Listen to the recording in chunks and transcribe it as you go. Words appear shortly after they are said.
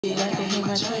Big, I can hear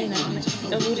my train on it.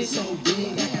 The booty so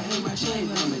big, I can hear my train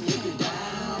on it. Dip it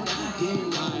down, get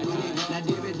it wrong with it. Now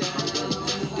dip it down,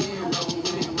 get it roll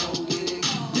with it, roll with it.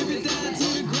 Dip it down to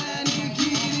the ground and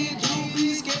get it. Don't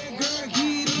be scared, girl,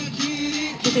 get it, get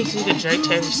it. He thinks you can jerk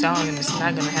to every song and it's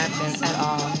not gonna happen at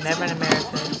all. Never in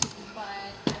America.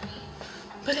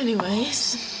 But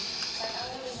anyways,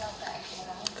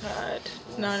 God,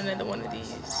 not another one of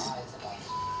these.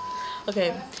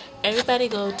 Okay, everybody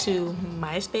go to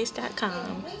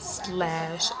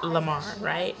myspace.com/Lamar,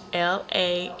 right?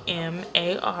 Lamar.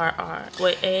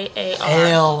 Wait,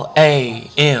 AAR.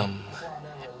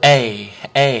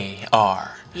 LAMAAR.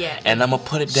 Yeah. And I'm gonna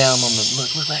put it down on the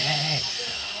look like hey.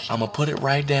 I'm gonna put it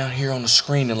right down here on the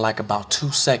screen in like about 2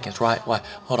 seconds, right? Wait,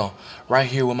 hold on. Right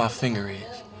here where my finger is.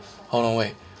 Hold on,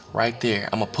 wait. Right there.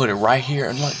 I'm gonna put it right here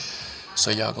and look.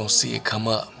 So y'all gonna see it come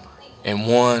up in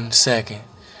 1 second.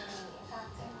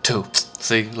 2.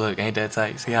 See, look, ain't that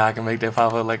tight? See how I can make that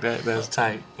pop up like that? That's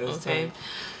tight. That's Okay. tight.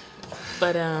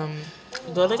 But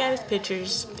go look at his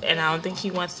pictures, and I don't think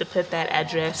he wants to put that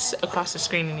address across the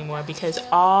screen anymore because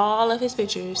all of his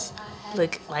pictures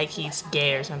look like he's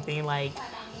gay or something. Like,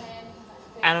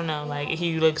 I don't know, like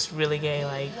he looks really gay.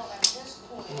 Like,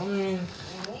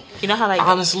 you know how like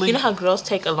honestly, you know how girls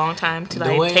take a long time to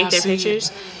like take their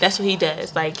pictures? That's what he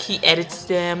does. Like he edits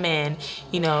them and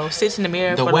sits in the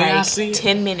mirror for like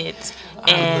 10 minutes.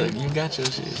 And look, you got your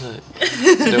shit. Look.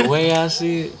 The way I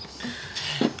see it,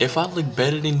 if I look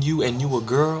better than you and you a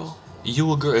girl, if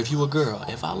you a girl,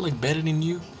 if I look better than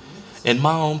you in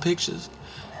my own pictures,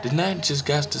 then that just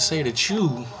got to say that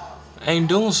you ain't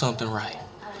doing something right.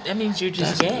 That means you're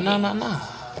just gay. No.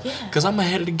 Yeah. Cause I'm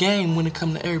ahead of the game when it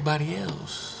comes to everybody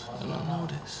else. I don't know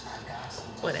this.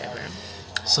 Whatever.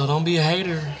 So don't be a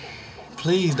hater.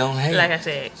 Please don't hate. Like I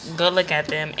said, go look at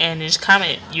them and just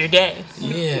comment, you're gay.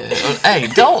 Yeah. Hey,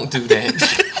 don't do that.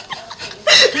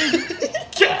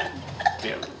 God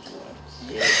damn.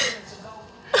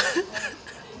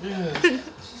 Yeah.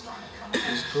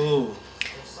 It's cool.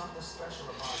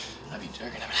 I be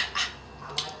jerking.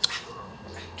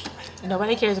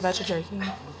 Nobody cares about your jerking.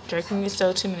 Jerking is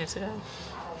still 2 minutes ago.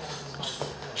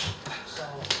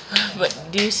 But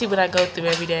do you see what I go through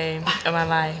every day of my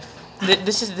life?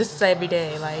 This is every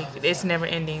day. Like, it's never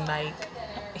ending. Like,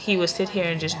 he would sit here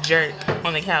and just jerk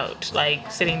on the couch,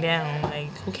 like sitting down.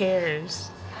 Like, who cares?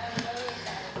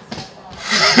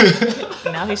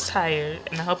 Now he's tired,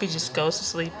 and I hope he just goes to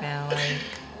sleep now. Like,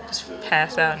 just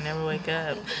pass out and never wake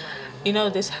up.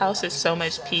 This house is so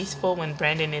much peaceful when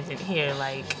Brandon isn't here.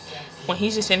 Like, when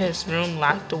he's just in his room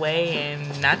locked away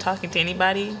and not talking to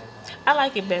anybody, I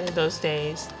like it better those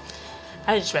days.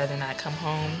 I just rather not come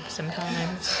home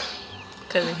sometimes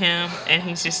because of him, and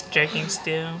he's just jerking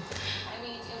still.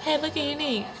 Hey, look at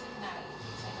Unique.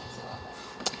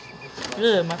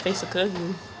 Ugh, my face look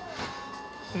ugly.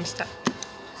 Let me stop.